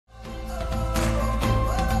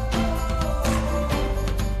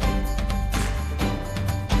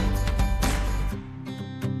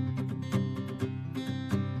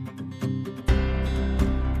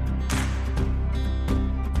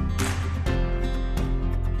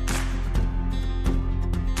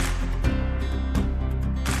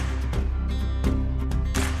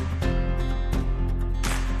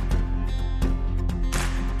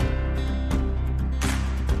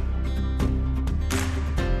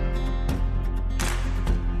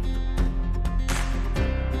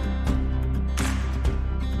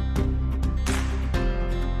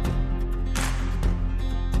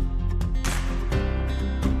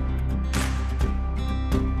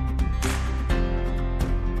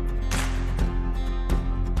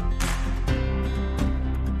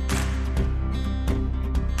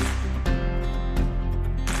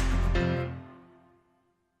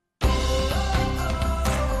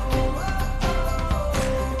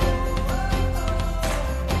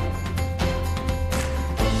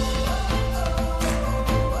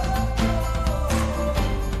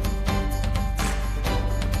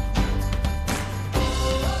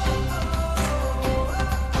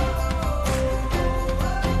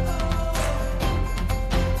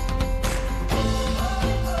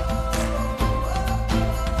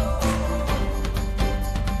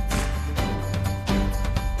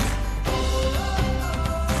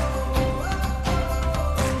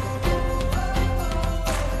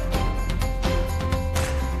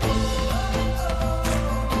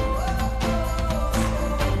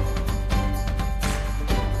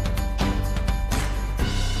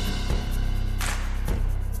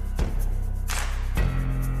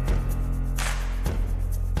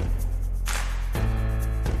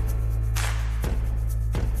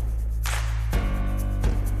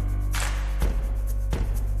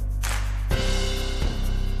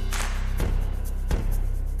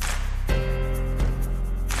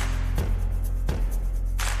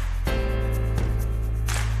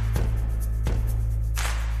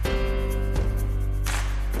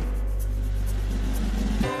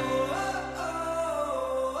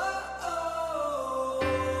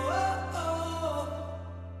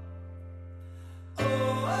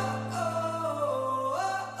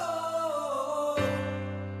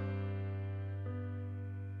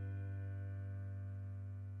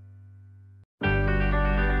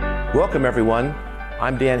Welcome everyone.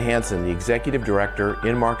 I'm Dan Hansen, the Executive Director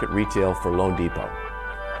in Market Retail for Loan Depot.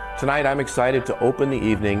 Tonight I'm excited to open the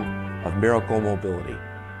evening of Miracle Mobility.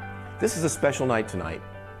 This is a special night tonight,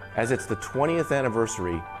 as it's the 20th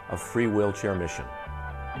anniversary of Free Wheelchair Mission,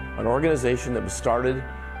 an organization that was started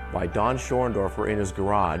by Don Schorendorfer in his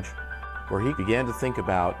garage, where he began to think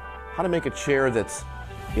about how to make a chair that's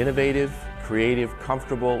innovative, creative,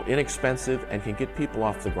 comfortable, inexpensive, and can get people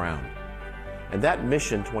off the ground. And that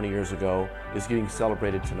mission 20 years ago is getting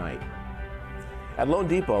celebrated tonight. At Loan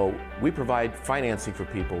Depot, we provide financing for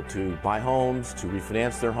people to buy homes, to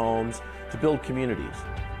refinance their homes, to build communities.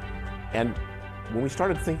 And when we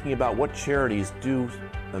started thinking about what charities do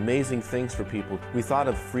amazing things for people, we thought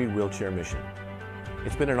of Free Wheelchair Mission.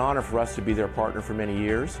 It's been an honor for us to be their partner for many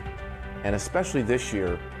years, and especially this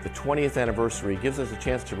year, the 20th anniversary gives us a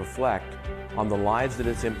chance to reflect on the lives that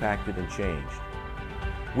it's impacted and changed.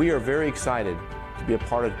 We are very excited to be a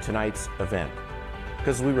part of tonight's event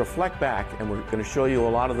because we reflect back, and we're going to show you a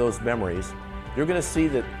lot of those memories. You're going to see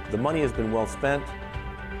that the money has been well spent.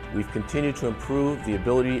 We've continued to improve the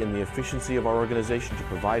ability and the efficiency of our organization to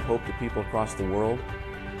provide hope to people across the world.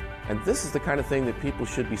 And this is the kind of thing that people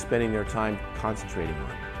should be spending their time concentrating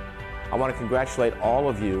on. I want to congratulate all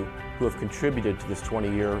of you who have contributed to this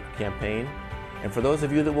 20-year campaign, and for those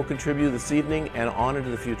of you that will contribute this evening and on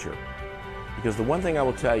into the future. Because the one thing I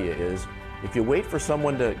will tell you is, if you wait for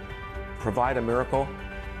someone to provide a miracle,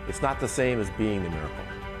 it's not the same as being the miracle.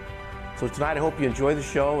 So tonight I hope you enjoy the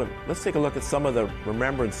show, and let's take a look at some of the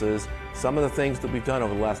remembrances, some of the things that we've done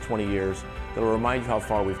over the last 20 years that will remind you how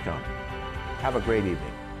far we've come. Have a great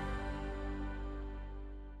evening.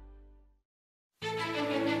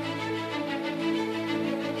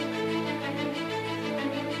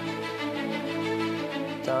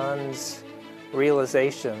 Don's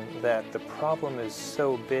realization that the problem is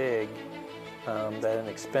so big that an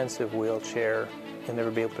expensive wheelchair will never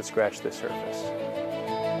be able to scratch the surface.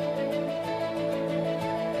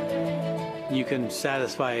 You can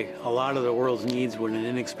satisfy a lot of the world's needs with an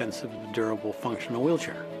inexpensive, durable, functional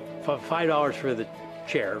wheelchair. $5 for the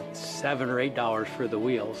chair, $7 or $8 for the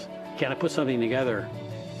wheels. Can I put something together?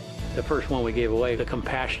 The first one we gave away, the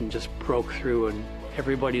compassion just broke through and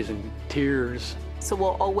everybody's in tears. So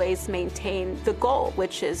we'll always maintain the goal,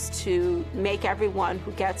 which is to make everyone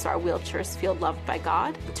who gets our wheelchairs feel loved by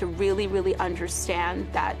God, to really, really understand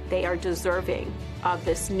that they are deserving of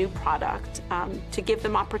this new product, to give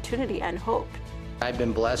them opportunity and hope. I've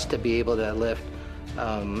been blessed to be able to lift,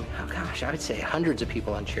 I would say hundreds of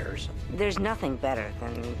people on chairs. There's nothing better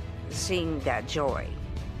than seeing that joy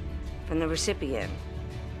from the recipient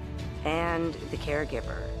and the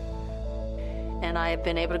caregiver. And I've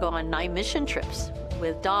been able to go on 9 mission trips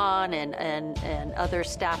with Don and other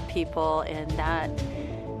staff people, and that,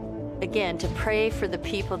 again, to pray for the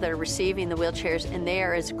people that are receiving the wheelchairs, and they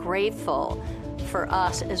are as grateful for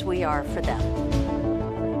us as we are for them.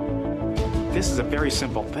 This is a very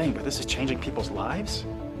simple thing, but this is changing people's lives?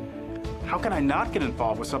 How can I not get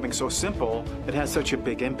involved with something so simple that has such a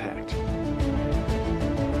big impact?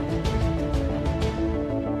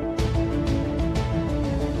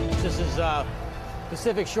 This is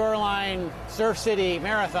Pacific Shoreline Surf City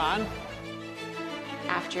Marathon.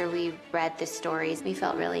 After we read the stories, we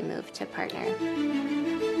felt really moved to partner.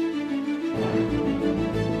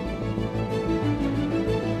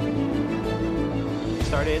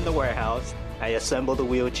 Started in the warehouse. I assemble the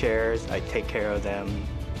wheelchairs, I take care of them.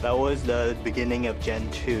 That was the beginning of Gen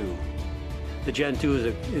 2. The Gen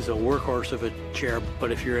 2 is a workhorse of a chair, but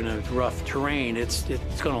if you're in a rough terrain, it's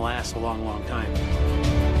going to last a long, long time.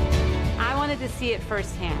 I wanted to see it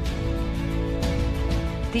firsthand.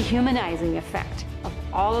 The humanizing effect of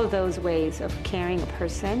all of those ways of carrying a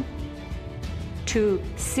person to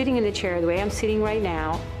sitting in the chair the way I'm sitting right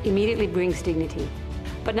now immediately brings dignity.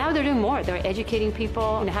 But now they're doing more. They're educating people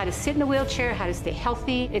on how to sit in a wheelchair, how to stay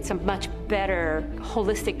healthy. It's a much better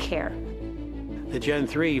holistic care. The Gen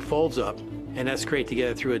 3 folds up, and that's great to get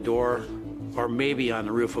it through a door or maybe on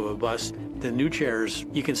the roof of a bus. The new chairs,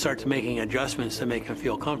 you can start making adjustments to make them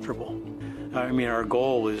feel comfortable. I mean, our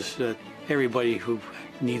goal is that everybody who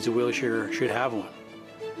needs a wheelchair should have one.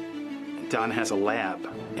 Don has a lab,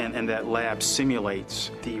 and that lab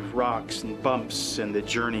simulates the rocks and bumps and the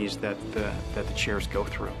journeys that the chairs go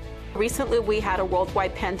through. Recently, we had a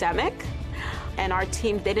worldwide pandemic, and our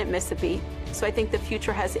team didn't miss a beat. So I think the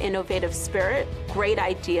future has innovative spirit, great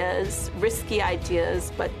ideas, risky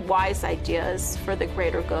ideas, but wise ideas for the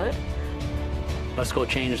greater good. Let's go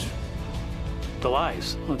change the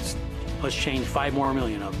lives. Let's change 5 more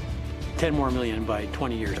million of them, 10 more million by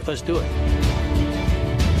 20 years. Let's do it.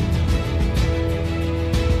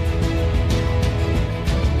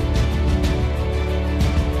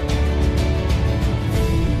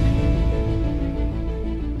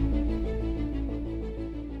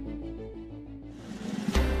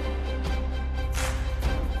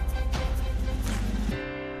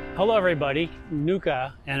 Hello, everybody.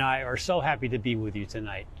 Nuka and I are so happy to be with you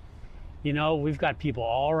tonight. You know, we've got people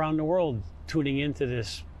all around the world tuning into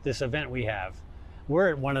this event we have. We're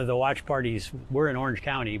at one of the watch parties. We're in Orange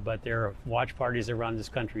County, but there are watch parties around this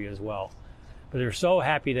country as well. But they're so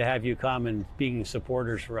happy to have you come and being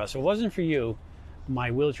supporters for us. If it wasn't for you, my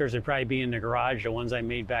wheelchairs would probably be in the garage, the ones I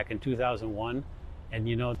made back in 2001. And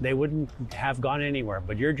you know, they wouldn't have gone anywhere.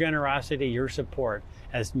 But your generosity, your support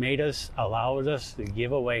has allowed us to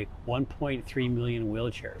give away 1.3 million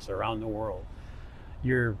wheelchairs around the world.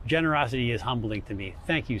 Your generosity is humbling to me.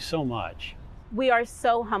 Thank you so much. We are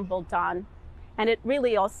so humbled, Don. And it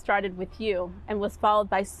really all started with you and was followed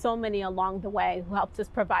by so many along the way who helped us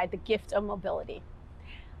provide the gift of mobility.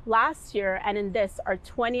 Last year, and in this, our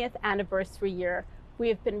 20th anniversary year, we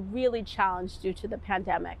have been really challenged due to the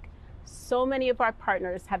pandemic. So many of our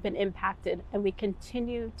partners have been impacted, and we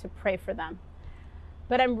continue to pray for them.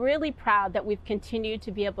 But I'm really proud that we've continued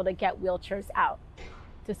to be able to get wheelchairs out.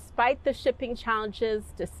 Despite the shipping challenges,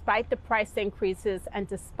 despite the price increases, and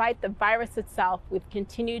despite the virus itself, we've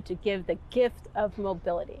continued to give the gift of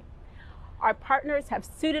mobility. Our partners have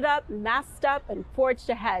suited up, masked up, and forged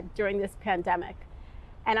ahead during this pandemic.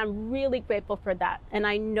 And I'm really grateful for that. And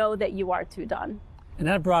I know that you are too, Don. And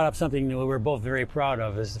that brought up something that we're both very proud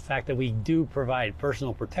of, is the fact that we do provide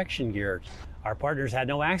personal protection gear. Our partners had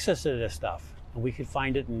no access to this stuff. And we could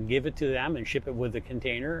find it and give it to them and ship it with the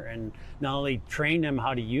container, and not only train them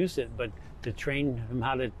how to use it, but to train them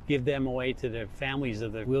how to give them away to the families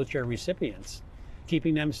of the wheelchair recipients,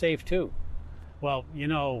 keeping them safe too. Well, you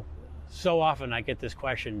know, so often I get this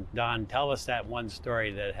question, Don, tell us that one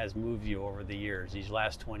story that has moved you over the years, these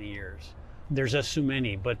last 20 years. There's just so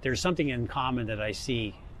many, but there's something in common that I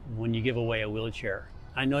see when you give away a wheelchair.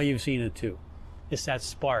 I know you've seen it too. It's that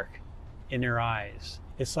spark in their eyes.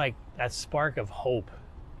 It's like that spark of hope.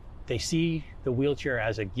 They see the wheelchair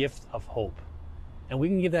as a gift of hope. And we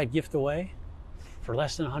can give that gift away for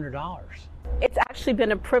less than $100. It's actually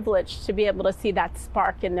been a privilege to be able to see that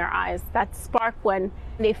spark in their eyes, that spark when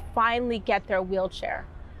they finally get their wheelchair,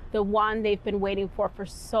 the one they've been waiting for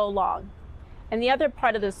so long. And the other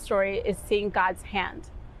part of the story is seeing God's hand.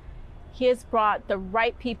 He has brought the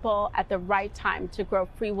right people at the right time to grow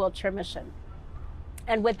Free Wheelchair Mission.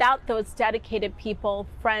 And without those dedicated people,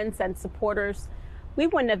 friends, and supporters, we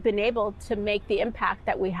wouldn't have been able to make the impact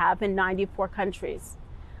that we have in 94 countries.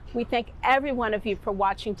 We thank every one of you for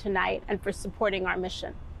watching tonight and for supporting our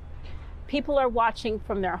mission. People are watching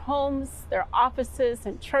from their homes, their offices,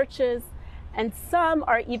 and churches, and some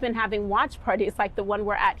are even having watch parties like the one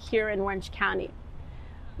we're at here in Orange County.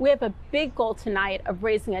 We have a big goal tonight of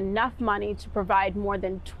raising enough money to provide more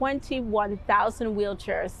than 21,000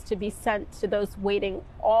 wheelchairs to be sent to those waiting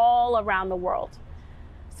all around the world.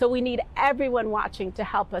 So we need everyone watching to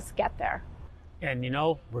help us get there. And you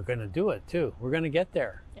know, we're going to do it too. We're going to get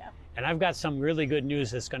there. Yeah. And I've got some really good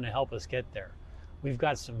news that's going to help us get there. We've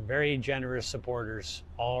got some very generous supporters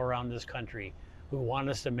all around this country who want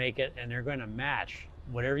us to make it, and they're going to match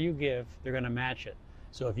whatever you give. They're going to match it.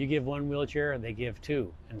 So if you give one wheelchair, they give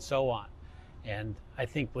two, and so on. And I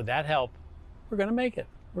think with that help, we're going to make it.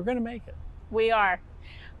 We're going to make it. We are.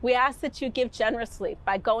 We ask that you give generously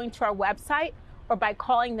by going to our website or by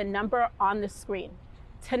calling the number on the screen.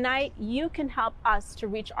 Tonight, you can help us to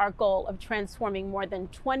reach our goal of transforming more than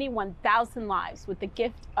 21,000 lives with the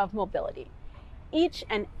gift of mobility. Each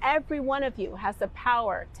and every one of you has the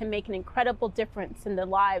power to make an incredible difference in the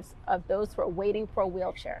lives of those who are waiting for a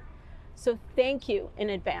wheelchair. So thank you in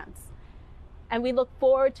advance. And we look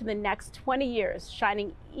forward to the next 20 years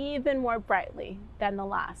shining even more brightly than the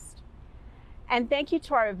last. And thank you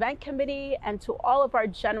to our event committee and to all of our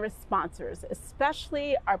generous sponsors,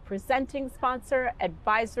 especially our presenting sponsor,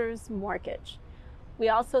 Advisors Mortgage. We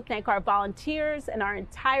also thank our volunteers and our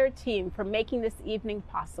entire team for making this evening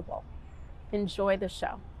possible. Enjoy the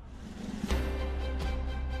show.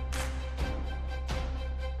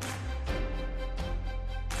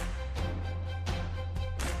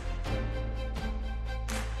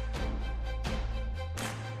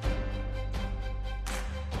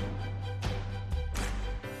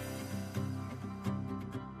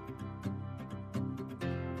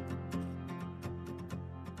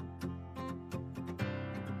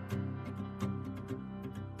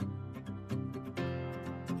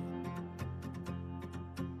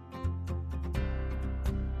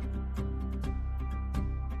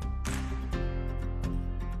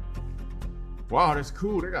 Wow, that's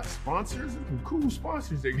cool. They got sponsors. Some cool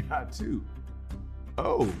sponsors they got too.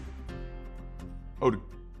 Oh, the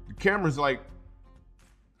camera's like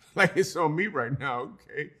it's on me right now.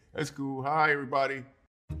 Okay, that's cool. Hi, everybody.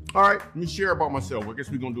 All right, let me share about myself. I guess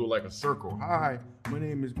we're gonna do it like a circle. Hi, my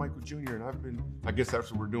name is Michael Jr. and I guess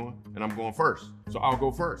that's what we're doing, and I'm going first. So I'll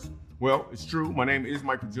go first. Well, it's true, my name is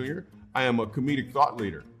Michael Jr. I am a comedic thought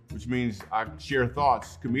leader, which means I share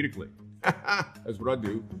thoughts comedically. That's what I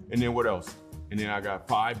do. And then what else? And then I got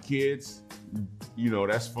 5 kids. You know,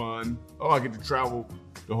 that's fun. Oh, I get to travel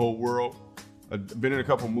the whole world. I've been in a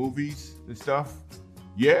couple movies and stuff.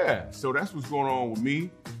 Yeah, so that's what's going on with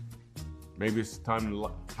me. Maybe it's time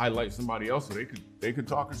to highlight somebody else so they could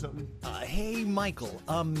talk or something. Hey, Michael,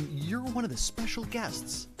 you're one of the special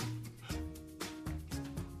guests.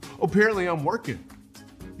 Oh, apparently I'm working.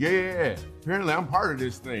 Yeah. Apparently I'm part of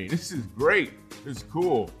this thing. This is great. It's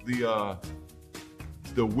cool. The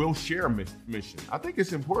We'll Share mission. I think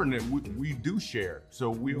it's important that we do share. So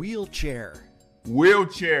Wheelchair.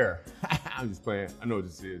 I'm just playing. I know what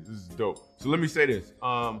this is. This is dope. So let me say this.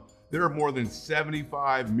 There are more than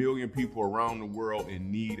 75 million people around the world in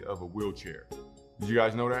need of a wheelchair. Did you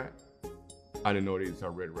guys know that? I didn't know it either, so I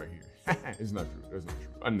read it right here. It's not true. That's not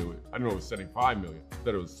true. I knew it. I know it was 75 million. I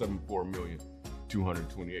thought it was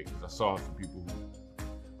 74,228,000 because I saw some people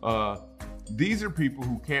who. These are people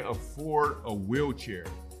who can't afford a wheelchair.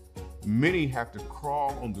 Many have to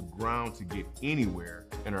crawl on the ground to get anywhere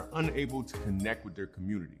and are unable to connect with their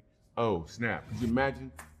community. Oh, snap. Could you imagine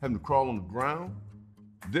having to crawl on the ground?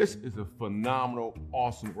 This is a phenomenal,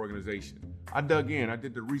 awesome organization. I dug in, I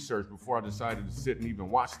did the research before I decided to sit and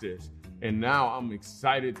even watch this. And now I'm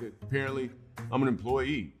excited that apparently I'm an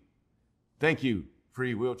employee. Thank you,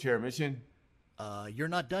 Free Wheelchair Mission. You're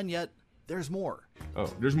not done yet. There's more. Oh,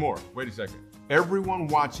 there's more. Wait a second. Everyone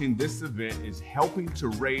watching this event is helping to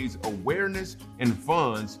raise awareness and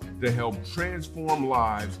funds to help transform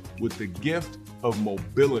lives with the gift of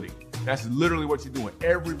mobility. That's literally what you're doing.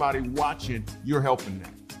 Everybody watching, you're helping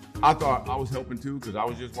them. I thought I was helping too because I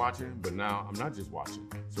was just watching, but now I'm not just watching.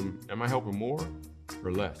 So am I helping more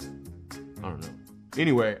or less? I don't know.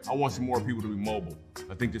 Anyway, I want some more people to be mobile.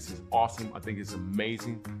 I think this is awesome. I think it's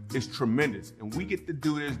amazing. It's tremendous. And we get to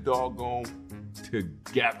do this doggone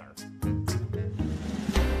together.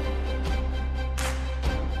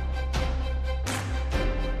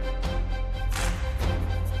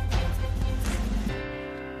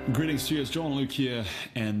 Greetings to you, it's John and Luke here,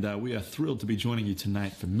 and we are thrilled to be joining you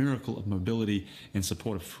tonight for Miracle of Mobility in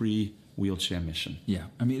support of Free Wheelchair Mission. Yeah,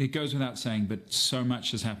 I mean, it goes without saying, but so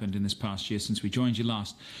much has happened in this past year since we joined you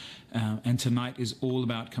last. And tonight is all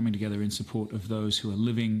about coming together in support of those who are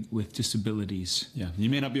living with disabilities. Yeah, you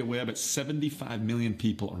may not be aware, but 75 million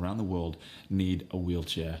people around the world need a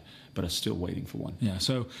wheelchair, but are still waiting for one. Yeah,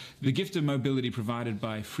 so the gift of mobility provided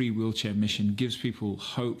by Free Wheelchair Mission gives people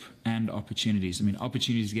hope and opportunities. I mean,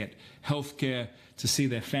 opportunities to get health care, to see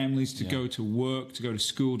their families, to go to work, to go to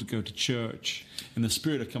school, to go to church. In the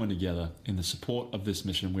spirit of coming together in the support of this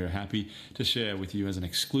mission, we are happy to share with you as an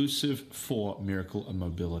exclusive for Miracle of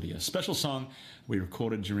Mobility, a special song we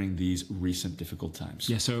recorded during these recent difficult times.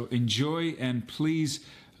 Yeah, so enjoy and please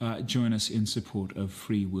join us in support of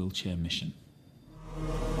Free Wheelchair Mission.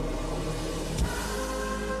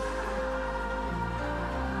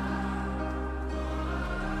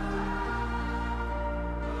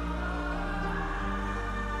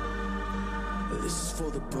 This is for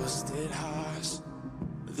the busted hearts.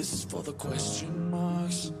 This is for the question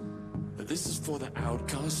marks. This is for the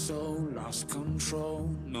outcast soul, lost control,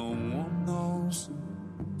 no one knows.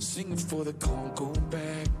 Singing for the can't go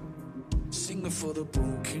back. Singing for the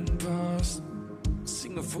broken past.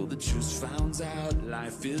 Singing for the truth found out.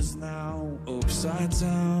 Life is now upside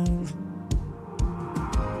down.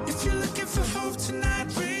 If you're looking for hope tonight,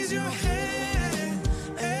 raise your hand.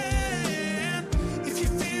 If you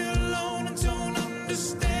feel alone and don't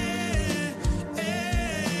understand,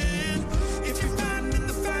 if you're fighting in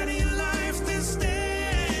the fight of your life, then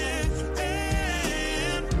stand.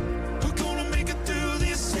 We're gonna make it through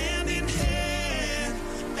this hand in hand.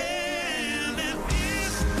 And if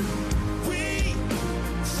we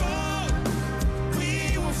fall,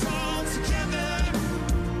 we will fall together.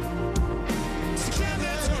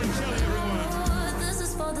 Together. Tell everyone.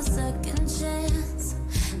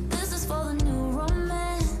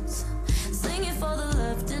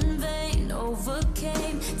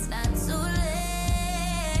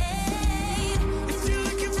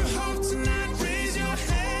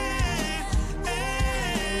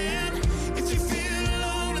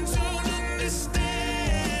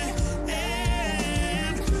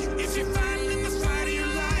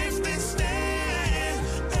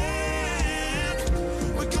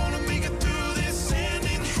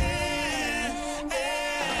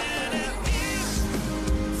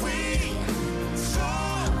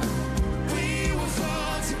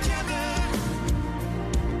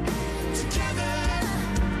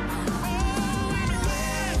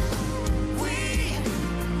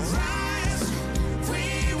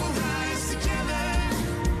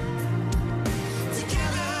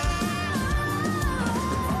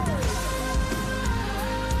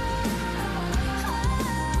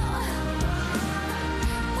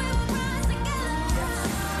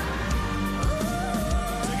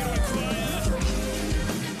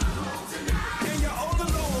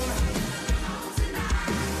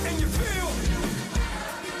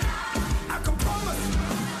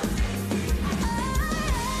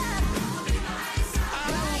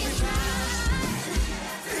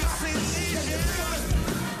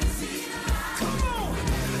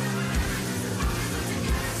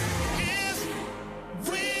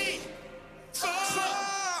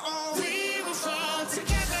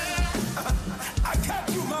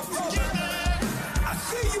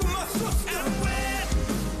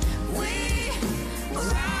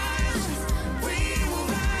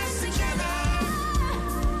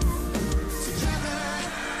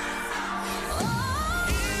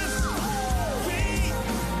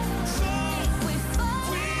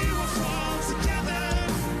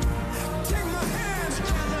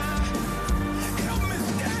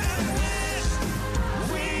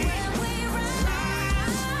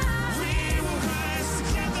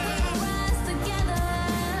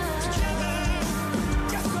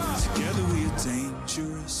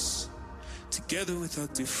 with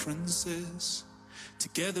our differences.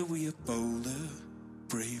 Together we are bolder,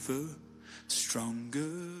 braver, stronger.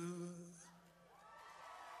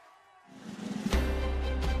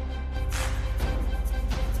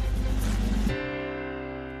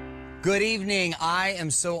 Good evening. I am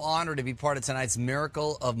so honored to be part of tonight's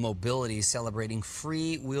Miracle of Mobility, celebrating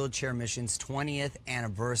Free Wheelchair Mission's 20th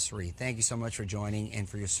anniversary. Thank you so much for joining and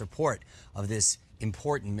for your support of this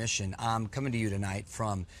important mission. I'm coming to you tonight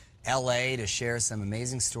from LA to share some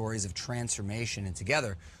amazing stories of transformation, and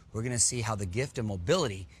together we're going to see how the gift of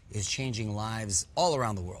mobility is changing lives all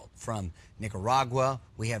around the world. From Nicaragua,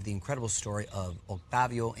 we have the incredible story of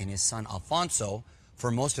Octavio and his son Alfonso.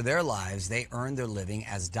 For most of their lives, they earned their living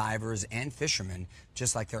as divers and fishermen,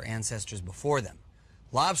 just like their ancestors before them.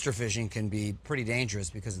 Lobster fishing can be pretty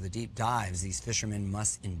dangerous because of the deep dives these fishermen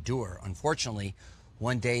must endure. Unfortunately,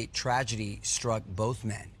 one day tragedy struck both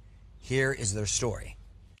men. Here is their story.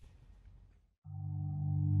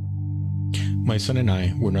 My son and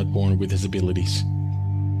I were not born with disabilities.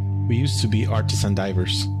 We used to be artisan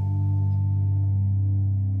divers.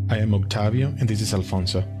 I am Octavio and this is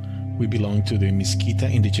Alfonso. We belong to the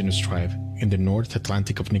Mezquita indigenous tribe in the North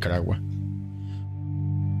Atlantic of Nicaragua.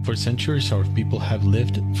 For centuries, our people have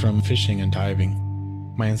lived from fishing and diving.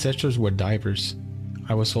 My ancestors were divers.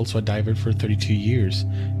 I was also a diver for 32 years,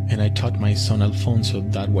 and I taught my son Alfonso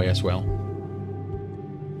that way as well.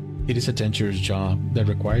 It is a dangerous job that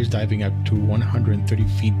requires diving up to 130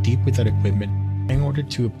 feet deep without equipment in order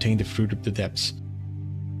to obtain the fruit of the depths.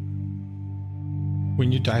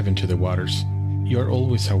 When you dive into the waters, you are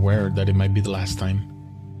always aware that it might be the last time.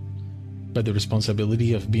 But the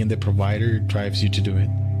responsibility of being the provider drives you to do it.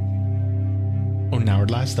 On our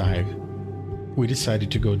last dive, we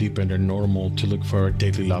decided to go deeper than normal to look for our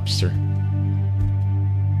daily lobster.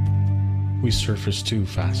 We surfaced too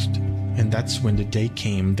fast, and that's when the day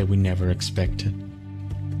came that we never expected.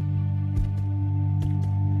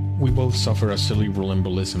 We both suffer a cerebral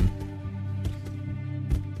embolism.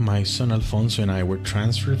 My son Alfonso and I were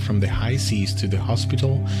transferred from the high seas to the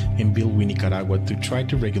hospital in Bilwi, Nicaragua to try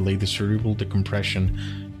to regulate the cerebral decompression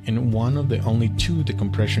in one of the only 2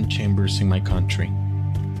 decompression chambers in my country.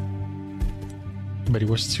 But it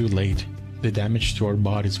was too late. The damage to our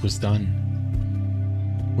bodies was done.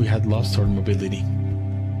 We had lost our mobility.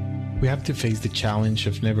 We have to face the challenge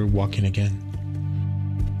of never walking again.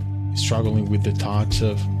 Struggling with the thoughts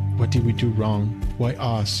of, what did we do wrong? Why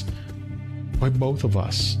us? Why both of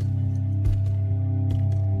us?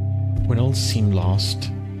 When all seemed lost,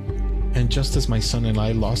 and just as my son and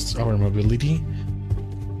I lost our mobility,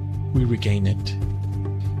 we regained it.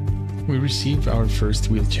 We received our first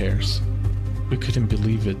wheelchairs. We couldn't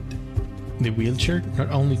believe it. The wheelchair not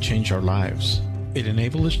only changed our lives, it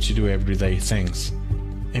enabled us to do everyday things,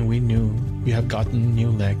 and we knew we had gotten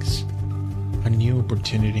new legs, a new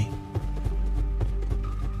opportunity.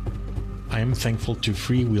 I am thankful to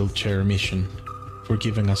Free Wheelchair Mission for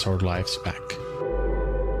giving us our lives back.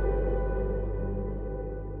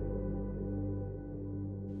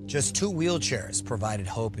 Just 2 wheelchairs provided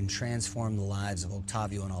hope and transformed the lives of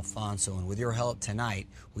Octavio and Alfonso. And with your help tonight,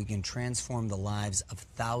 we can transform the lives of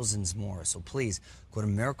thousands more. So please go to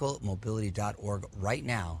miraclemobility.org right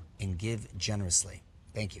now and give generously.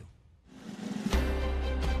 Thank you.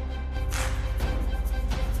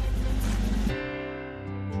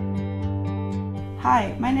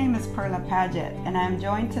 Hi, my name is Perla Paget, and I am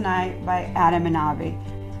joined tonight by Adam and Avi.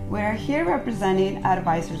 We are here representing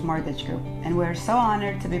Advisors Mortgage Group, and we are so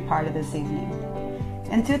honored to be part of this evening.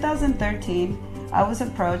 In 2013, I was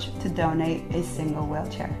approached to donate a single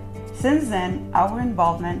wheelchair. Since then, our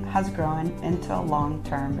involvement has grown into a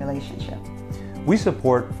long-term relationship. We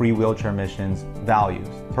support Free Wheelchair Mission's values,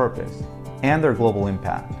 purpose, and their global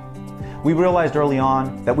impact. We realized early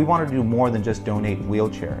on that we wanted to do more than just donate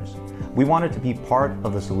wheelchairs. We wanted to be part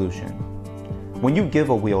of the solution. When you give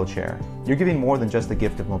a wheelchair, you're giving more than just the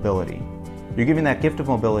gift of mobility. You're giving that gift of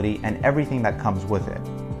mobility and everything that comes with it.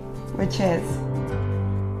 Which is?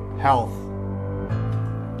 Health.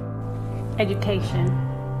 Education.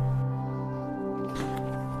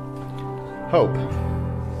 Hope.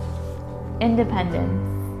 Independence.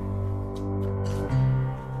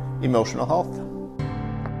 Emotional health.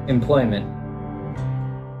 Employment.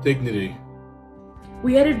 Dignity.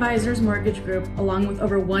 We at Advisors Mortgage Group, along with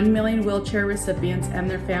over 1 million wheelchair recipients and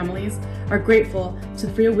their families, are grateful to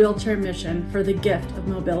the Free Wheelchair Mission for the gift of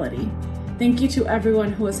mobility. Thank you to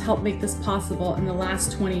everyone who has helped make this possible in the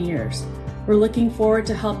last 20 years. We're looking forward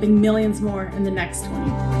to helping millions more in the next 20.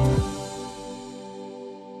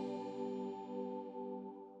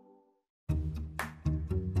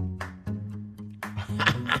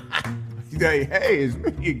 Hey, it's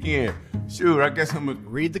me again. Shoot, I guess I'm gonna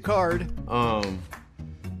read the card.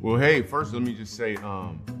 Well, hey, first let me just say,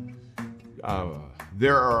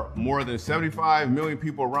 there are more than 75 million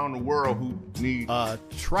people around the world who need.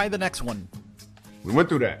 Try the next one. We went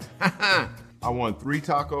through that. I won 3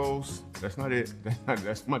 tacos. That's not it.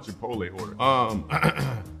 That's my Chipotle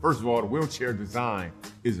order. First of all, the wheelchair design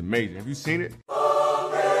is amazing. Have you seen it?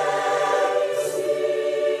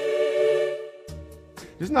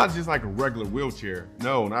 It's not just like a regular wheelchair.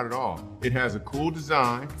 No, not at all. It has a cool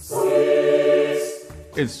design.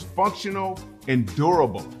 It's functional and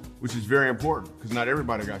durable, which is very important because not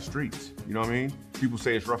everybody got streets. You know what I mean? People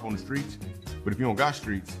say it's rough on the streets, but if you don't got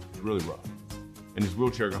streets, it's really rough. And this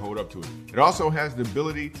wheelchair can hold up to it. It also has the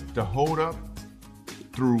ability to hold up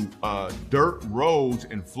through dirt roads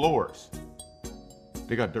and floors.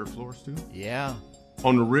 They got dirt floors too? Yeah.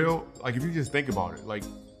 On the real, like if you just think about it, like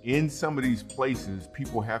in some of these places,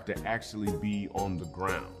 people have to actually be on the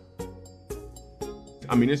ground.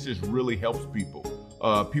 I mean, this just really helps people.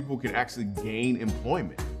 People can actually gain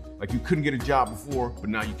employment. Like you couldn't get a job before, but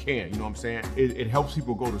now you can, you know what I'm saying? It helps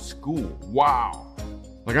people go to school. Wow.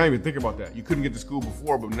 Like I didn't even think about that. You couldn't get to school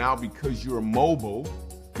before, but now because you're mobile,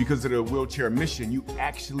 because of the wheelchair mission, you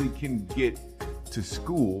actually can get to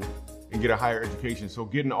school and get a higher education. So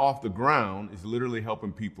getting off the ground is literally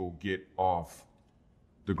helping people get off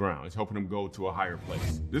the ground. It's helping them go to a higher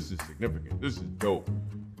place. This is significant. This is dope.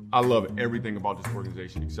 I love everything about this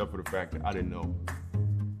organization except for the fact that I didn't know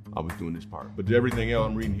I was doing this part. But everything else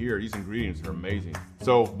I'm reading here, these ingredients are amazing.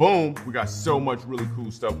 So boom, we got so much really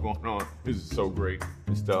cool stuff going on. This is so great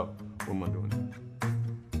and stuff. What am I doing?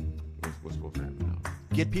 What's supposed to happen now?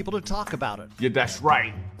 Get people to talk about it. Yeah, that's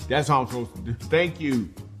right. That's how I'm supposed to do. Thank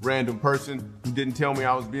you, random person who didn't tell me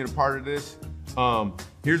I was being a part of this.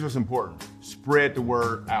 Here's what's important. Spread the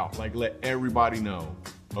word out. Like let everybody know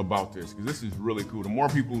about this because this is really cool. The more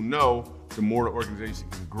people who know, the more the organization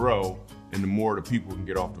can grow and the more the people can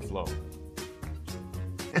get off the flow.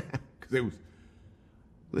 Because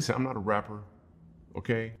listen, I'm not a rapper,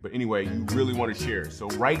 okay? But anyway, you really want to share. So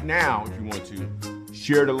right now, if you want to,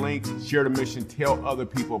 share the link, share the mission, tell other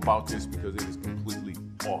people about this because it is completely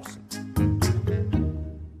awesome.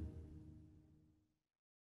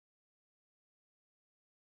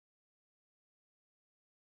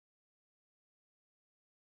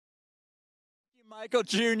 Michael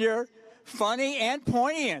Jr., funny and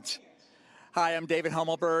poignant. Hi, I'm David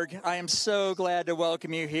Hummelberg. I am so glad to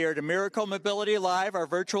welcome you here to Miracle Mobility Live, our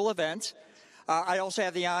virtual event. I also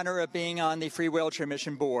have the honor of being on the Free Wheelchair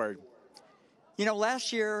Mission Board. You know,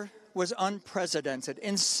 last year was unprecedented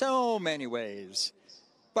in so many ways,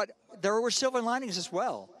 but there were silver linings as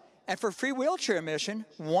well. And for Free Wheelchair Mission,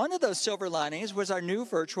 one of those silver linings was our new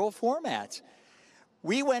virtual format.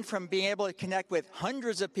 We went from being able to connect with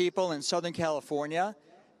hundreds of people in Southern California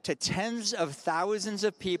to tens of thousands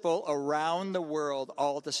of people around the world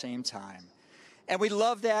all at the same time. And we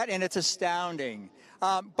love that, and it's astounding.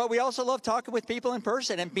 But we also love talking with people in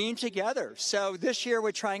person and being together. So this year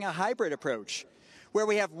we're trying a hybrid approach where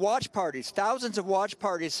we have watch parties, thousands of watch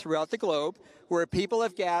parties throughout the globe where people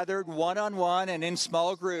have gathered one-on-one and in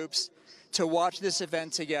small groups to watch this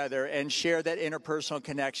event together and share that interpersonal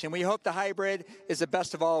connection. We hope the hybrid is the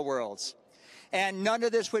best of all worlds. And none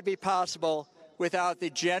of this would be possible without the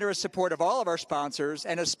generous support of all of our sponsors,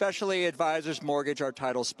 and especially Advisors Mortgage, our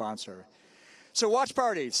title sponsor. So watch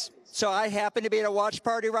parties. So I happen to be at a watch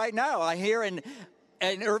party right now. I'm here in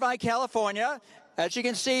Irvine, California. As you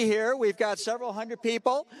can see here, we've got several hundred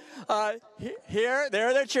people here,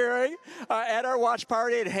 there they're cheering, at our watch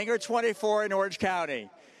party at Hangar 24 in Orange County.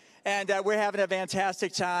 And we're having a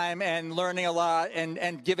fantastic time and learning a lot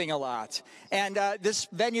and giving a lot. And this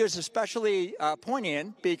venue is especially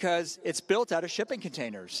poignant because it's built out of shipping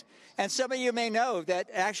containers. And some of you may know that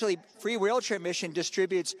actually Free Wheelchair Mission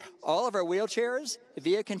distributes all of our wheelchairs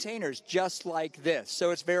via containers just like this.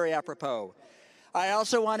 So it's very apropos. I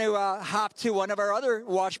also want to hop to one of our other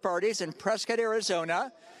watch parties in Prescott,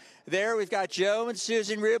 Arizona. There we've got Joe and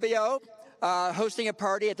Susan Rubio hosting a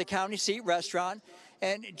party at the County Seat Restaurant.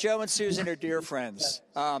 And Joe and Susan are dear friends.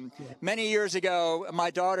 Many years ago, my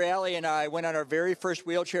daughter Allie and I went on our very first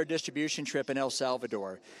wheelchair distribution trip in El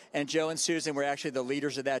Salvador. And Joe and Susan were actually the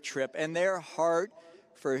leaders of that trip. And their heart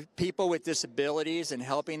for people with disabilities and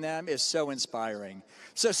helping them is so inspiring.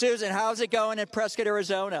 So Susan, how's it going in Prescott,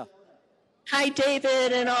 Arizona? Hi,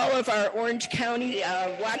 David, and all of our Orange County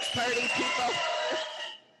watch party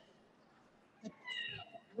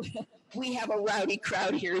people. We have a rowdy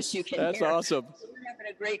crowd here, as you can hear. That's awesome. We're having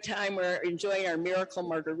a great time. We're enjoying our miracle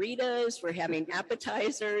margaritas. We're having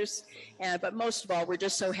appetizers. But most of all, we're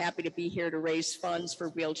just so happy to be here to raise funds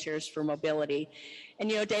for Wheelchairs for Mobility.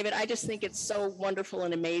 And, you know, David, I just think it's so wonderful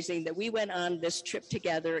and amazing that we went on this trip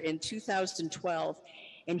together in 2012.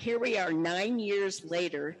 And here we are 9 years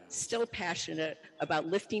later, still passionate about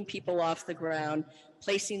lifting people off the ground,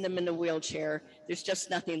 placing them in a wheelchair. There's just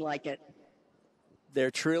nothing like it. There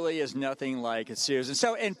truly is nothing like it, Susan.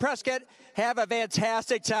 So in Prescott, have a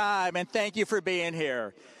fantastic time, and thank you for being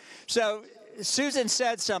here. So Susan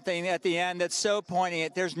said something at the end that's so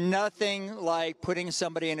poignant. There's nothing like putting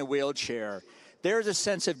somebody in a wheelchair. There's a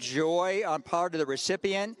sense of joy on part of the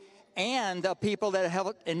recipient and the people that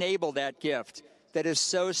help enable that gift that is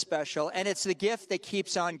so special, and it's the gift that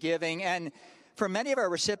keeps on giving. And for many of our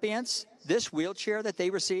recipients, this wheelchair that they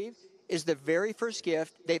receive is the very first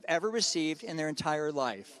gift they've ever received in their entire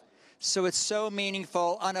life. So it's so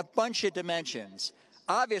meaningful on a bunch of dimensions.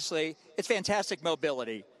 Obviously, it's fantastic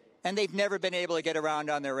mobility, and they've never been able to get around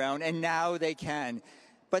on their own, and now they can.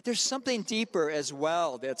 But there's something deeper as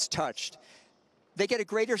well that's touched. They get a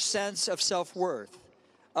greater sense of self-worth,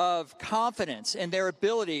 of confidence in their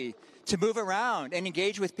ability to move around and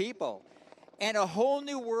engage with people. And a whole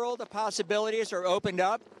new world of possibilities are opened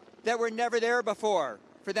up that were never there before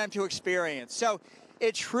for them to experience. So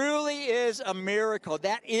it truly is a miracle.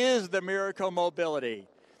 That is the miracle mobility.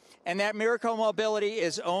 And that miracle mobility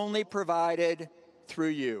is only provided through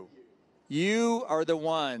you. You are the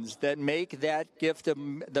ones that make that gift of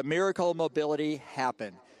the miracle mobility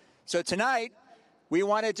happen. So tonight, we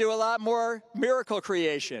want to do a lot more miracle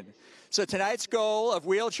creation. So tonight's goal of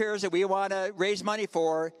wheelchairs that we want to raise money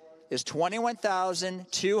for is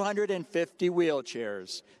 21,250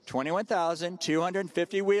 wheelchairs.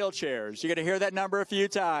 21,250 wheelchairs. You're going to hear that number a few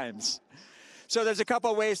times. So there's a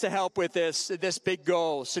couple ways to help with this big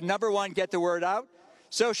goal. So number one, get the word out.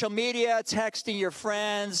 Social media, texting your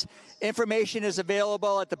friends. Information is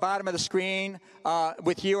available at the bottom of the screen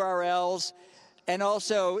with URLs. And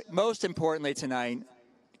also, most importantly tonight,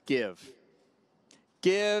 give.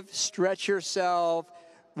 Give, stretch yourself,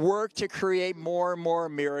 work to create more and more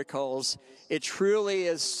miracles. It truly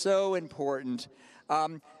is so important.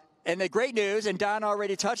 And the great news, and Don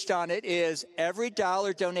already touched on it, is every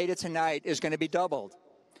dollar donated tonight is going to be doubled.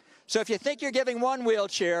 So if you think you're giving one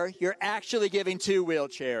wheelchair, you're actually giving 2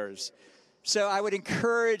 wheelchairs. So I would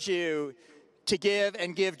encourage you to give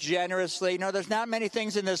and give generously. You know, there's not many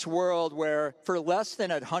things in this world where for less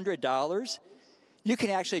than $100, you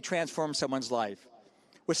can actually transform someone's life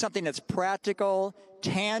with something that's practical,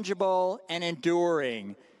 tangible, and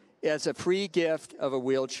enduring as a free gift of a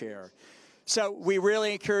wheelchair. So we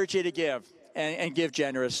really encourage you to give and give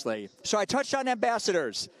generously. So I touched on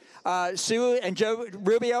ambassadors. Sue and Joe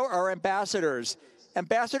Rubio are ambassadors.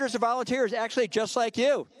 Ambassadors are volunteers, actually just like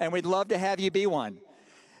you, and we'd love to have you be one.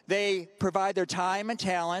 They provide their time and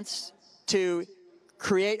talents to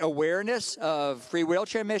create awareness of free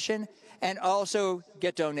wheelchair mission and also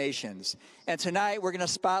get donations. And tonight we're going to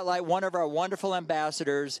spotlight one of our wonderful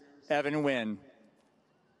ambassadors, Evan Wynn.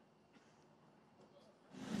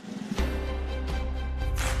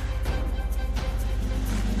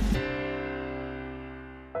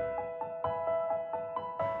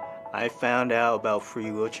 I found out about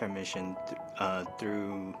Free Wheelchair Mission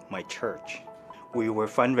through my church. We were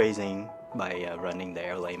fundraising by running the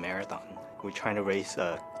LA Marathon. We're trying to raise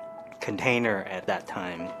a container at that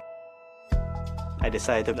time. I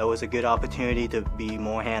decided that was a good opportunity to be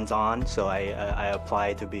more hands-on, so I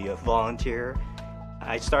applied to be a volunteer.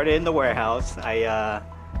 I started in the warehouse. I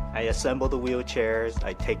assemble the wheelchairs.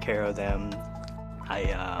 I take care of them.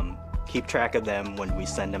 I keep track of them when we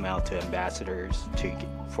send them out to ambassadors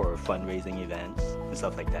for fundraising events and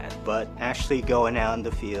stuff like that. But actually going out in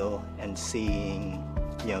the field and seeing,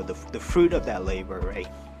 you know, the fruit of that labor, right,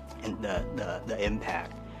 and the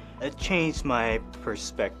impact, it changed my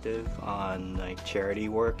perspective on like charity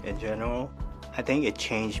work in general. I think it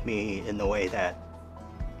changed me in the way that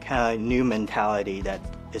kind of new mentality that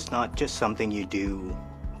it's not just something you do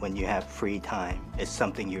when you have free time. It's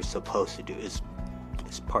something you're supposed to do. It's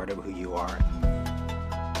part of who you are.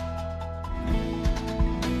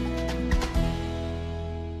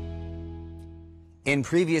 In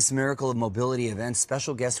previous Miracle of Mobility events,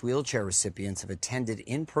 special guest wheelchair recipients have attended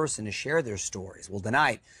in person to share their stories. Well,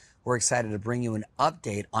 tonight, we're excited to bring you an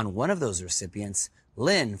update on one of those recipients,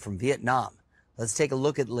 Lynn from Vietnam. Let's take a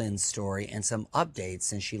look at Lynn's story and some updates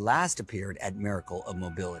since she last appeared at Miracle of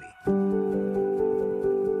Mobility.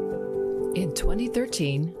 In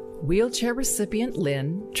 2013, wheelchair recipient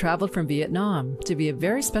Lynn traveled from Vietnam to be a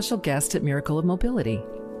very special guest at Miracle of Mobility.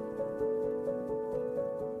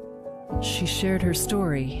 She shared her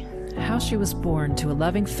story, how she was born to a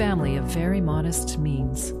loving family of very modest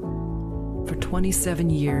means. For 27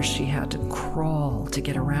 years, she had to crawl to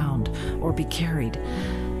get around or be carried,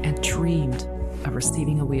 and dreamed of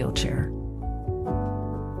receiving a wheelchair.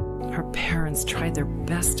 Her parents tried their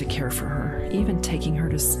best to care for her, even taking her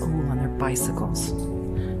to school on their bicycles.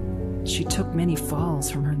 She took many falls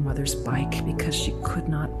from her mother's bike because she could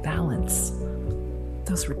not balance.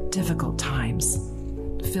 Those were difficult times,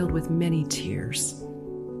 filled with many tears.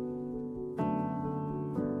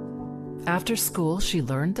 After school, she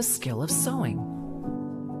learned the skill of sewing.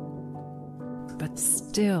 But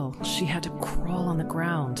still, she had to crawl on the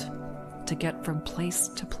ground to get from place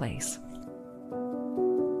to place.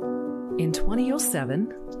 In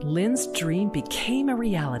 2007, Lynn's dream became a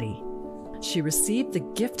reality. She received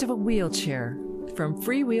the gift of a wheelchair from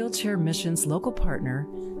Free Wheelchair Mission's local partner,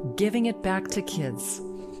 Giving It Back to Kids.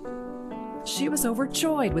 She was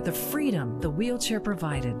overjoyed with the freedom the wheelchair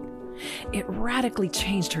provided. It radically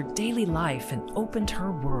changed her daily life and opened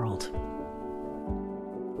her world.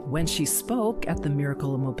 When she spoke at the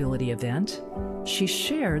Miracle of Mobility event, she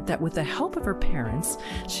shared that with the help of her parents,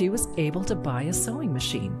 she was able to buy a sewing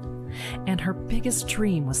machine. And her biggest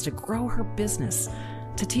dream was to grow her business,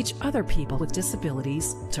 to teach other people with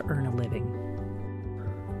disabilities to earn a living.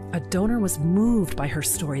 A donor was moved by her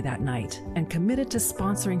story that night and committed to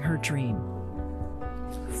sponsoring her dream.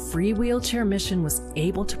 Free Wheelchair Mission was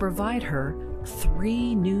able to provide her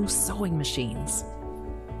 3 new sewing machines.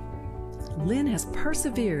 Lynn has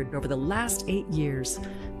persevered over the last 8 years,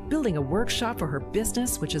 building a workshop for her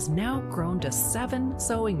business, which has now grown to 7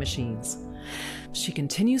 sewing machines. She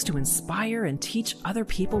continues to inspire and teach other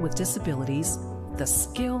people with disabilities the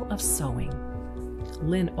skill of sewing.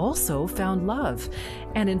 Lynn also found love,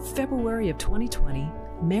 and in February of 2020,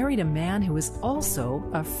 married a man who is also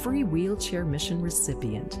a Free Wheelchair Mission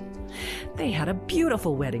recipient. They had a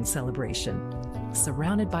beautiful wedding celebration,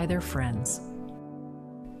 surrounded by their friends.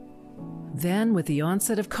 Then, with the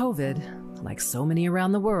onset of COVID, like so many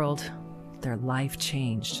around the world, their life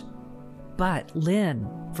changed. But Lynn,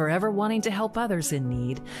 forever wanting to help others in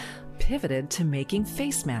need, pivoted to making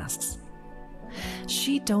face masks.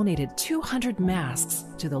 She donated 200 masks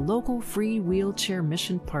to the local Free Wheelchair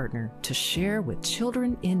Mission partner to share with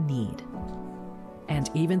children in need. And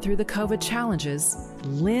even through the COVID challenges,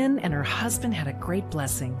 Lynn and her husband had a great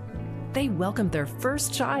blessing. They welcomed their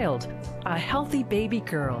first child, a healthy baby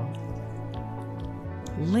girl.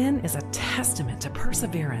 Lynn is a testament to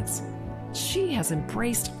perseverance. She has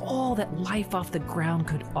embraced all that life off the ground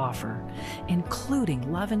could offer, including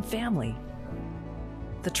love and family.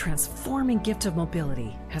 The transforming gift of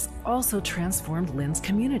mobility has also transformed Lynn's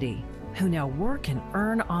community, who now work and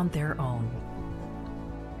earn on their own.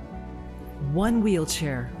 One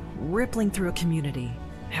wheelchair rippling through a community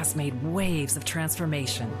has made waves of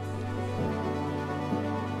transformation.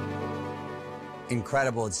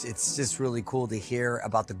 Incredible. It's just really cool to hear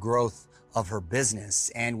about the growth of her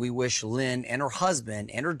business, and we wish Lynn and her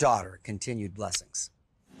husband and her daughter continued blessings.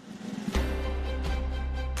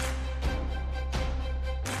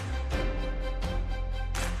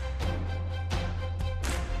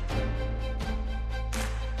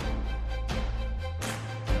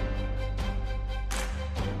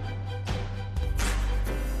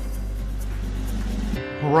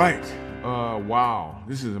 All right. Wow,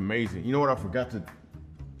 this is amazing. You know what? I forgot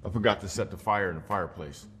to set the fire in the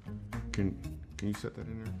fireplace. Can you set that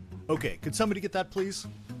in there? Okay, could somebody get that, please?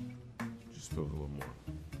 Just fill it a little more.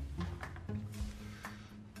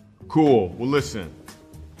 Cool. Well, listen.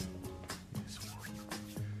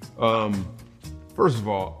 First of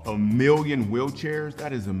all, 1 million wheelchairs,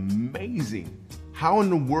 that is amazing. How in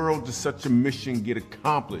the world does such a mission get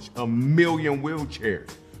accomplished? 1 million wheelchairs.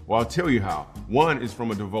 Well, I'll tell you how. One is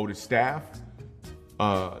from a devoted staff,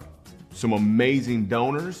 some amazing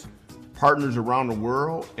donors, partners around the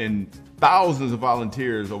world, and thousands of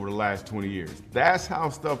volunteers over the last 20 years. That's how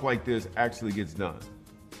stuff like this actually gets done.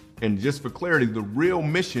 And just for clarity, the real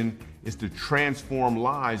mission is to transform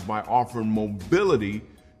lives by offering mobility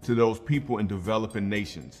to those people in developing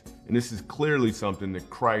nations. And this is clearly something that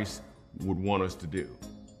Christ would want us to do.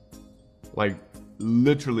 Like,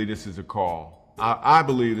 literally, this is a call. I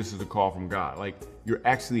believe this is a call from God. Like, you're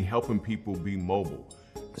actually helping people be mobile.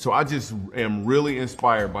 So I just am really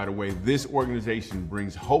inspired by the way this organization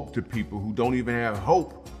brings hope to people who don't even have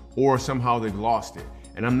hope, or somehow they've lost it.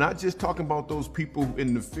 And I'm not just talking about those people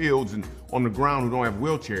in the fields and on the ground who don't have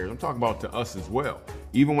wheelchairs. I'm talking about to us as well.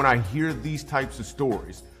 Even when I hear these types of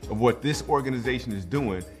stories of what this organization is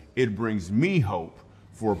doing, it brings me hope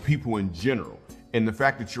for people in general. And the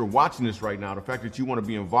fact that you're watching this right now, the fact that you want to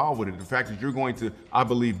be involved with it, the fact that you're going to, I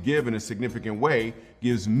believe, give in a significant way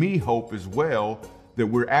gives me hope as well that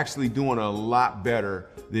we're actually doing a lot better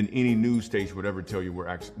than any news station would ever tell you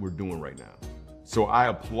we're doing right now. So I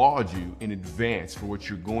applaud you in advance for what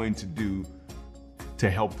you're going to do to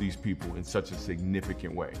help these people in such a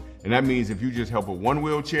significant way. And that means if you just help with one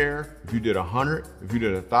wheelchair, if you did 100, if you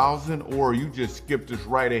did 1,000, or you just skipped us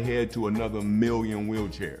right ahead to another 1,000,000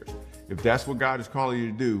 wheelchairs. If that's what God is calling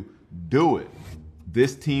you to do it.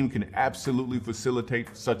 This team can absolutely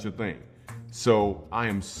facilitate such a thing. So I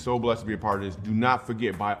am so blessed to be a part of this. Do not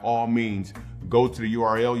forget, by all means, go to the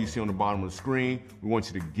URL you see on the bottom of the screen. We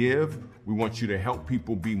want you to give. We want you to help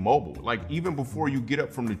people be mobile. Like even before you get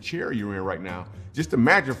up from the chair you're in right now, just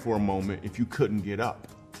imagine for a moment if you couldn't get up.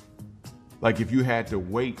 Like if you had to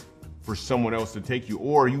wait for someone else to take you,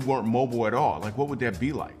 or you weren't mobile at all. Like what would that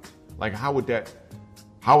be like? Like how would that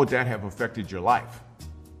have affected your life?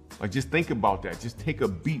 Like just think about that. Just take a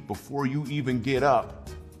beat before you even get up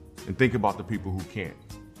and think about the people who can't.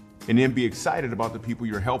 And then be excited about the people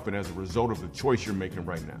you're helping as a result of the choice you're making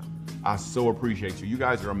right now. I so appreciate you. You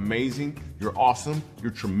guys are amazing. You're awesome.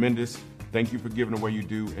 You're tremendous. Thank you for giving the way you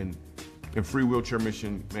do. And Free Wheelchair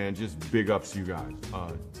Mission, man, just big ups to you guys.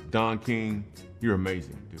 Don King, you're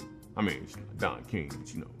amazing, dude. I mean, it's Don King,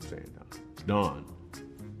 but you know what I'm saying, Don.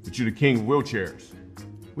 But you're the king of wheelchairs,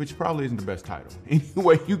 which probably isn't the best title.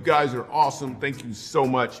 Anyway, you guys are awesome. Thank you so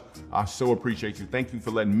much. I so appreciate you. Thank you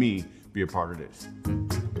for letting me be a part of this.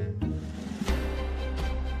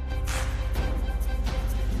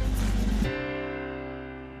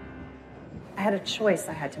 I had a choice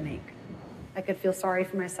I had to make. I could feel sorry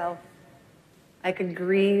for myself. I could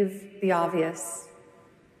grieve the obvious.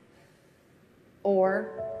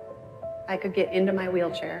 Or I could get into my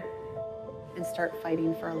wheelchair and start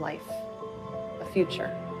fighting for a life, a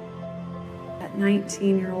future. That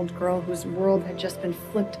 19-year-old girl whose world had just been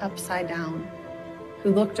flipped upside down,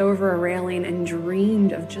 who looked over a railing and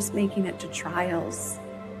dreamed of just making it to trials,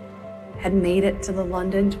 had made it to the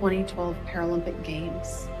London 2012 Paralympic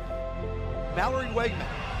Games. Mallory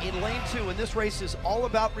Weggemann in lane 2, and this race is all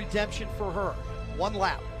about redemption for her. One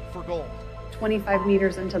lap for gold. 25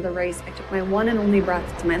 meters into the race, I took my one and only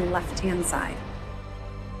breath to my left-hand side,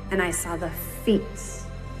 and I saw the feet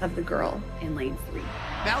of the girl in lane 3.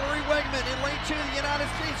 Mallory Weggemann in lane 2, the United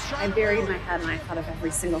States. I buried my head and I thought of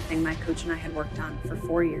every single thing my coach and I had worked on for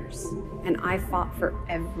 4 years, and I fought for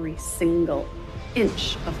every single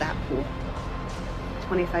inch of that pool.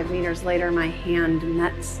 25 meters later, my hand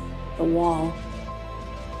met the wall.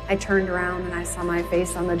 I turned around and I saw my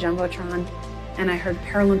face on the Jumbotron, and I heard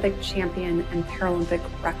Paralympic champion and Paralympic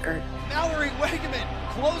record. Mallory Weggemann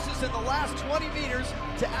closes in the last 20 meters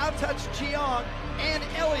to outtouch Jiang and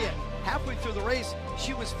Elliott. Halfway through the race,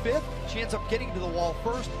 she was 5th. She ends up getting to the wall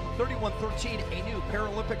first, 31:13, a new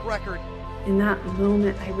Paralympic record. In that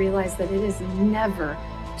moment, I realized that it is never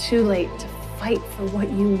too late to fight for what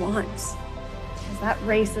you want. Because that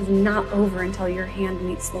race is not over until your hand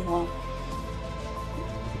meets the wall.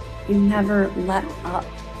 You never let up.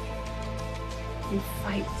 You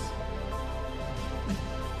fight with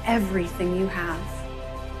everything you have.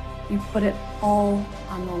 You put it all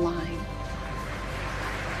on the line.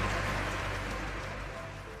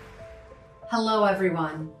 Hello,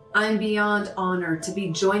 everyone. I'm beyond honored to be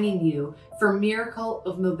joining you for Miracle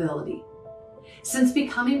of Mobility. Since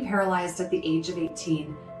becoming paralyzed at the age of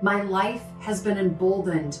 18, my life has been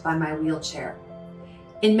emboldened by my wheelchair.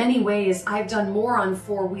 In many ways, I've done more on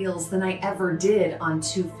 4 wheels than I ever did on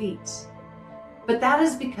 2 feet. But that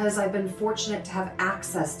is because I've been fortunate to have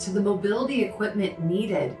access to the mobility equipment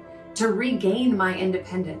needed to regain my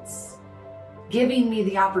independence, giving me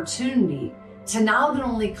the opportunity to not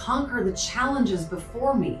only conquer the challenges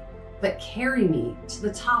before me, but carry me to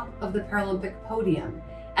the top of the Paralympic podium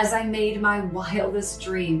as I made my wildest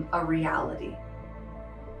dream a reality.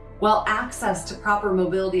 While access to proper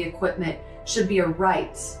mobility equipment should be a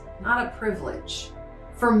right, not a privilege,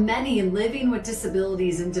 for many living with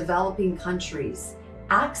disabilities in developing countries,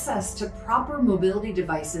 access to proper mobility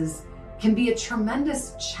devices can be a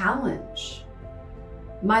tremendous challenge.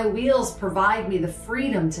 My wheels provide me the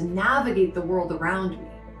freedom to navigate the world around me.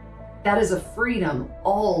 That is a freedom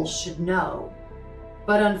all should know.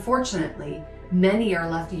 But unfortunately, many are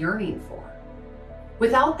left yearning for.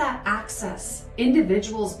 Without that access,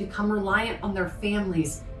 individuals become reliant on their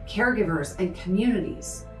families, caregivers, and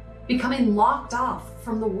communities, becoming locked off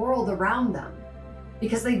from the world around them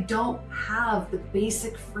because they don't have the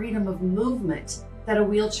basic freedom of movement that a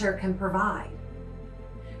wheelchair can provide.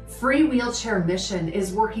 Free Wheelchair Mission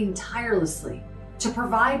is working tirelessly to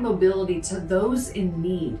provide mobility to those in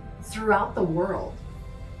need throughout the world,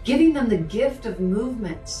 giving them the gift of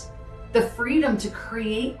movement, the freedom to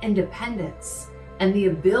create independence, and the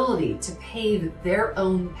ability to pave their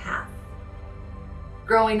own path.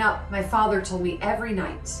 Growing up, my father told me every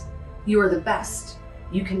night, you are the best,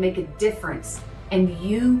 you can make a difference, and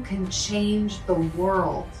you can change the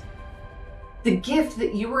world. The gift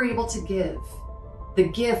that you were able to give, the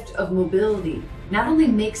gift of mobility, not only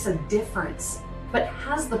makes a difference, but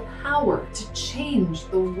has the power to change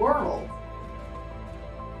the world.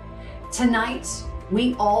 Tonight,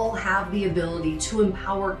 we all have the ability to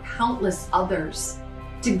empower countless others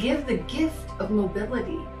to give the gift of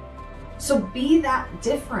mobility. So be that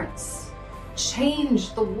difference.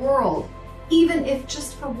 Change the world, even if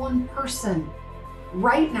just for one person.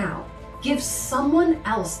 Right now, give someone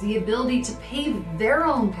else the ability to pave their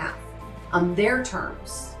own path on their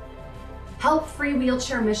terms. Help Free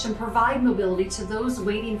Wheelchair Mission provide mobility to those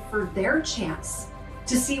waiting for their chance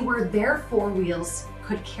to see where their four wheels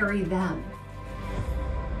could carry them.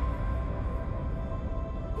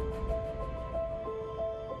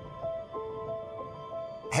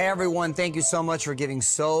 Hey everyone, thank you so much for giving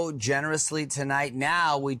so generously tonight.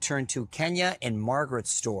 Now we turn to Kenya and Margaret's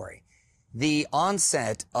story. The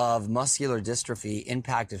onset of muscular dystrophy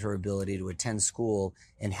impacted her ability to attend school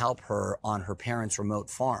and help her on her parents' remote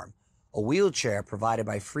farm. A wheelchair provided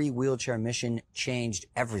by Free Wheelchair Mission changed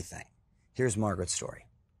everything. Here's Margaret's story.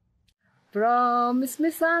 Promise me,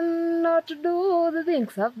 son, not to do the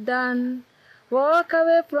things I've done. Walk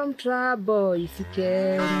away from trouble if you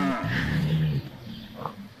can.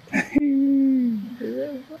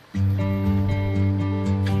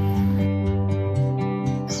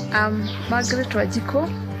 I'm Margaret Wajiko.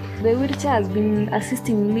 The wheelchair has been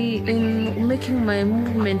assisting me in making my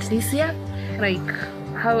movement easier, like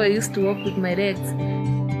how I used to walk with my legs.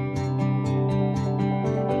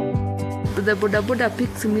 The boda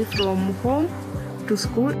picks me from home to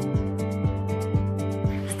school.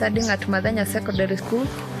 Studying at Madanya Secondary School,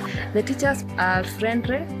 the teachers are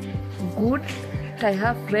friendly, good. I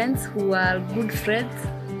have friends who are good friends,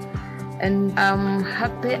 and I'm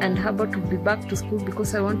happy and happy to be back to school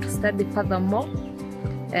because I want to study furthermore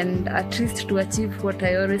and at least to achieve what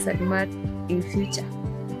I always admired in future.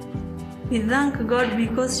 We thank God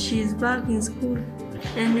because she is back in school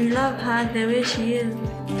and we love her the way she is.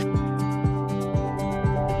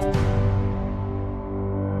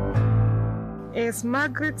 As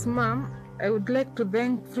Margaret's mom, I would like to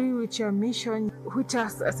thank Free Wheelchair Mission, which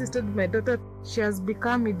has assisted my daughter. She has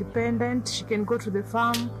become independent. She can go to the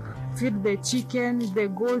farm, feed the chicken, the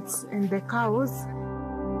goats, and the cows.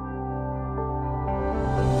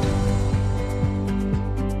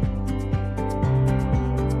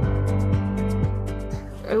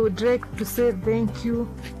 I would like to say thank you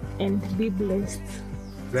and be blessed.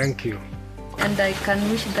 Thank you. And I can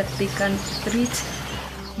wish that they can reach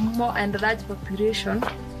more and large population,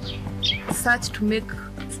 such to make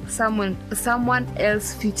someone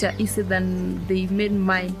else's future easier than they made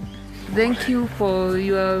mine. Thank you for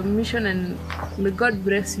your mission and may God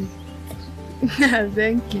bless you.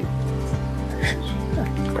 Thank you.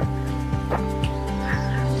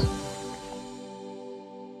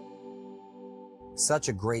 Such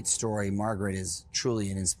a great story. Margaret is truly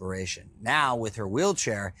an inspiration. Now, with her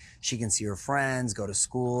wheelchair, she can see her friends, go to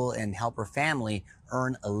school, and help her family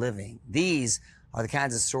earn a living. These are the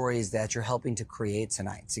kinds of stories that you're helping to create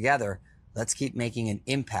tonight. Together, let's keep making an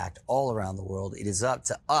impact all around the world. It is up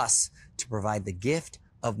to us to provide the gift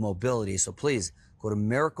of mobility. So please go to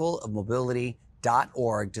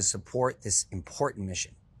miracleofmobility.org to support this important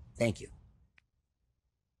mission. Thank you.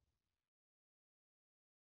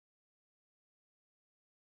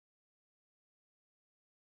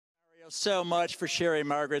 So much for sharing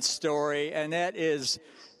Margaret's story, and that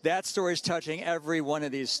story is touching. Every one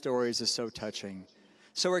of these stories is so touching.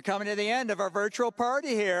 So we're coming to the end of our virtual party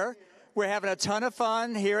here. We're having a ton of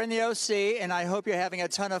fun here in the OC, and I hope you're having a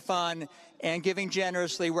ton of fun and giving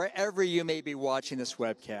generously wherever you may be watching this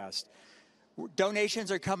webcast.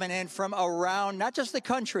 Donations are coming in from around not just the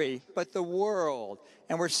country, but the world,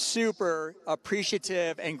 and we're super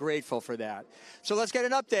appreciative and grateful for that. So let's get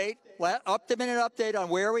an update, up-to-minute update on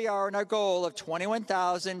where we are in our goal of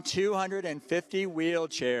 21,250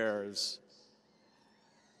 wheelchairs.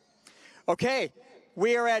 Okay,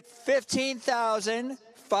 we are at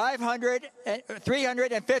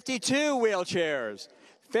 15,352 wheelchairs.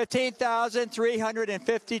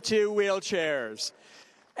 15,352 wheelchairs.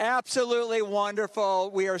 Absolutely wonderful.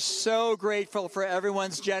 We are so grateful for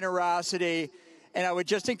everyone's generosity. And I would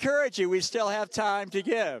just encourage you, we still have time to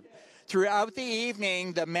give. Throughout the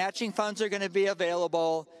evening, the matching funds are going to be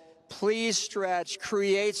available. Please stretch,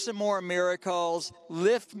 create some more miracles,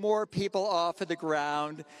 lift more people off of the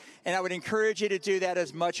ground, and I would encourage you to do that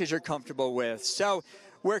as much as you're comfortable with. So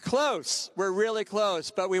we're close, we're really close,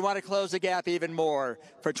 but we want to close the gap even more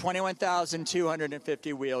for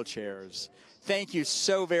 21,250 wheelchairs. Thank you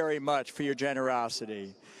so very much for your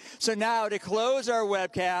generosity. So now to close our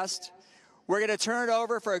webcast, we're going to turn it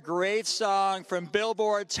over for a great song from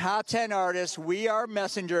Billboard Top 10 Artists, We Are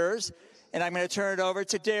Messengers, and I'm going to turn it over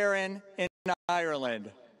to Darren in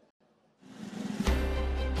Ireland.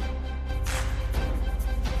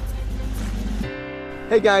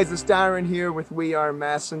 Hey guys, it's Darren here with We Are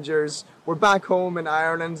Messengers. We're back home in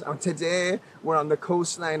Ireland, and today we're on the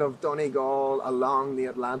coastline of Donegal along the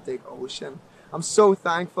Atlantic Ocean. I'm so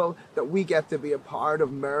thankful that we get to be a part of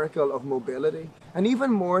Miracle of Mobility, and even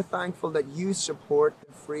more thankful that you support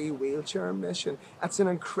the Free Wheelchair Mission. It's an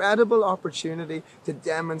incredible opportunity to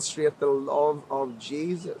demonstrate the love of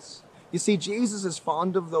Jesus. You see, Jesus is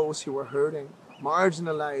fond of those who are hurting,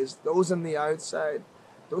 marginalized, those on the outside,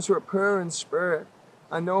 those who are poor in spirit.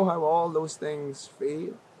 I know how all those things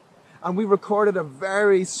feel. And we recorded a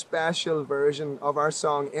very special version of our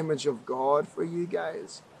song, Image of God, for you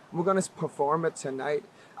guys. We're going to perform it tonight.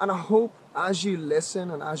 And I hope as you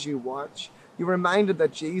listen and as you watch, you're reminded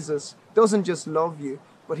that Jesus doesn't just love you,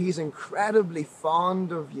 but he's incredibly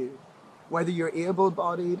fond of you. Whether you're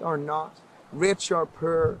able-bodied or not, rich or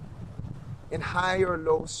poor, in high or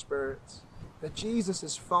low spirits, that Jesus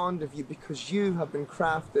is fond of you because you have been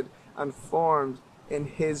crafted and formed in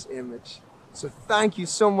his image. So thank you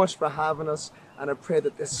so much for having us, and I pray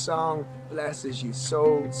that this song blesses you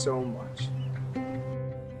so, so much.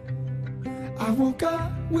 I woke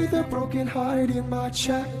up with a broken heart in my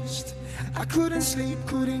chest. I couldn't sleep,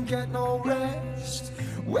 couldn't get no rest,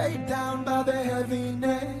 weighed down by the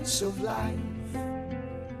heaviness of life.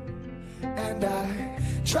 And I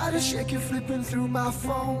try to shake it, flipping through my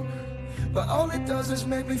phone, but all it does is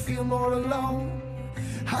make me feel more alone.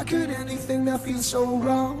 How could anything that feels so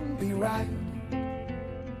wrong be right?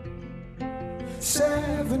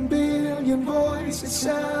 7 billion voices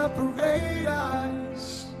separate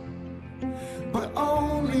us, but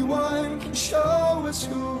only one can show us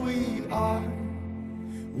who we are.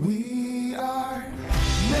 We are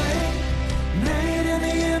made in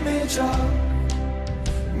the image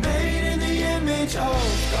of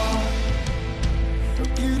God, a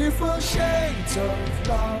beautiful shades of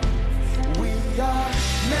love. We are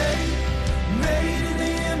made in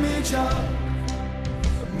the image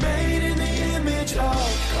of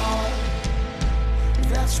God.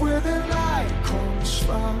 That's where the light comes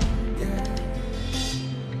from, yeah.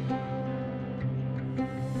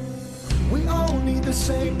 We all need the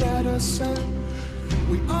same medicine.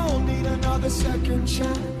 We all need another second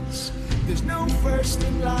chance. There's no first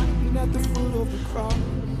in line at the foot of the cross.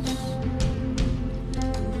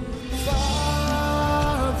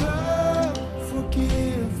 Father,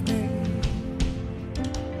 forgive me.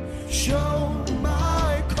 Show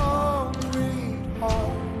my concrete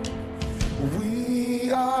heart.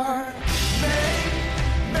 We are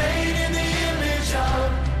made in the image of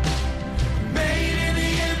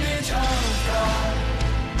God.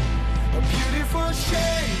 A beautiful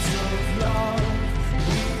shades of love.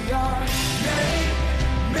 We are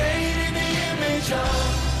made in the image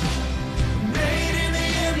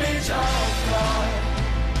of God.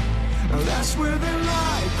 That's where the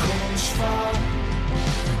light comes from.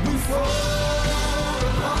 We fall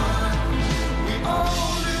apart, we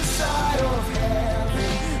own the side of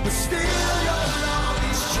heaven, but still your love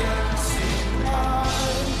is chasing us.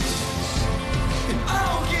 And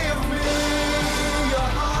I'll give me your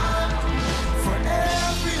heart for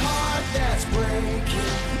every heart that's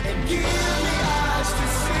breaking, and give me eyes to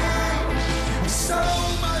see so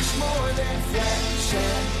much more than flesh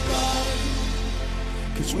and blood.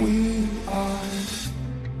 'Cause we are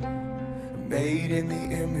made in the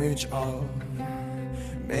image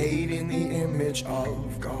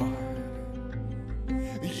of God.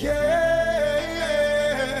 Yeah.